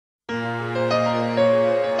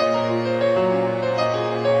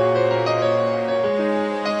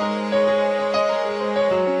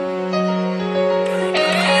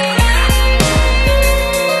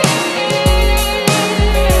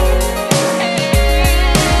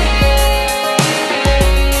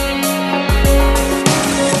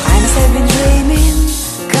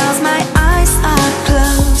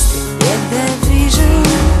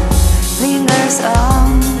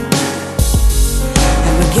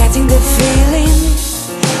getting the feeling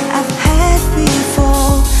I've had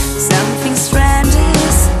before. Something strange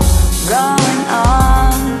is going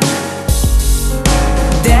on.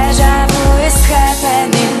 Deja vu is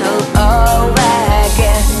happening all over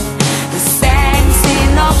again. The same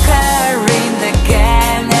scene occurring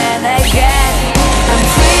again and again. I'm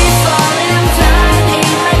free falling, I'm flying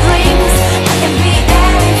in my dreams. I can be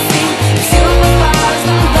anything. Superpowers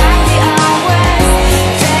don't back the hours.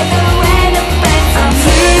 Take away the pain. I'm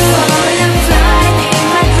free falling, I'm flying in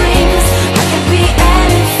my dreams. I can be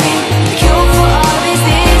anything. The cure for all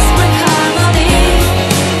disease, bring harmony.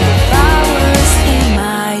 Powers in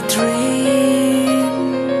my dreams.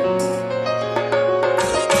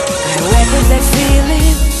 I wake with that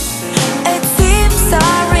feeling. It seems so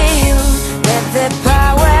real that the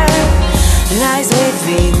power lies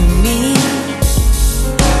within me.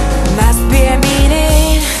 Must be a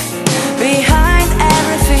meaning behind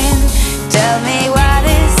everything. Tell me what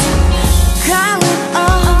is going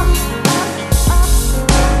on.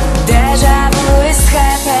 Deja vu is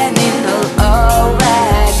happening all over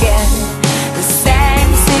again. The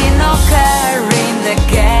same scene occurring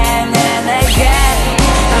again and again.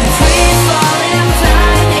 I'm free falling, I'm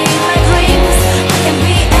flying in my dreams. I can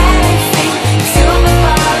be anything.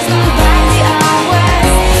 Superpowers don't back the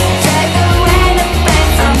hours. Take away the pain.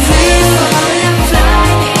 I'm free falling, I'm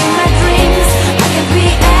flying in my dreams. I can be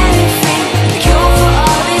anything. The cure for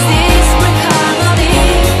all disease, bring harmony.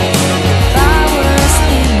 Powers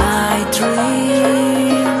in my dreams.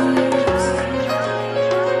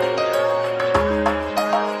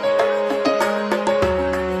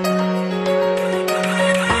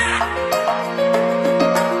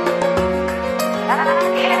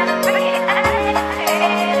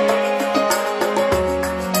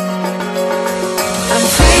 I'm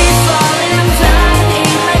free falling, I'm flying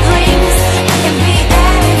in my dreams. I can be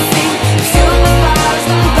anything. Superpowers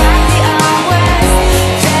don't back the hours.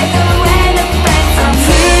 Take away the pain. I'm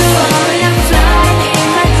free falling, I'm flying in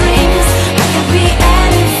my dreams. I can be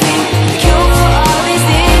anything. The cure for all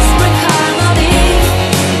disease, bring harmony.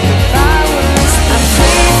 Powers. I'm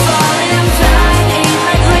free falling, I'm flying in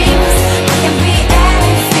my dreams. I can be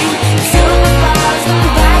anything. Superpowers don't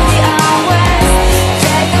back the hours.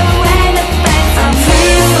 Take away the pain. I'm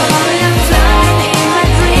free falling, I'm flying in my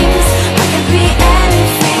dreams. I can be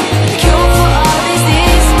anything. The cure for all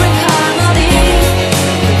disease, bring harmony.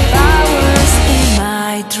 Powers in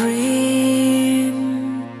my dreams.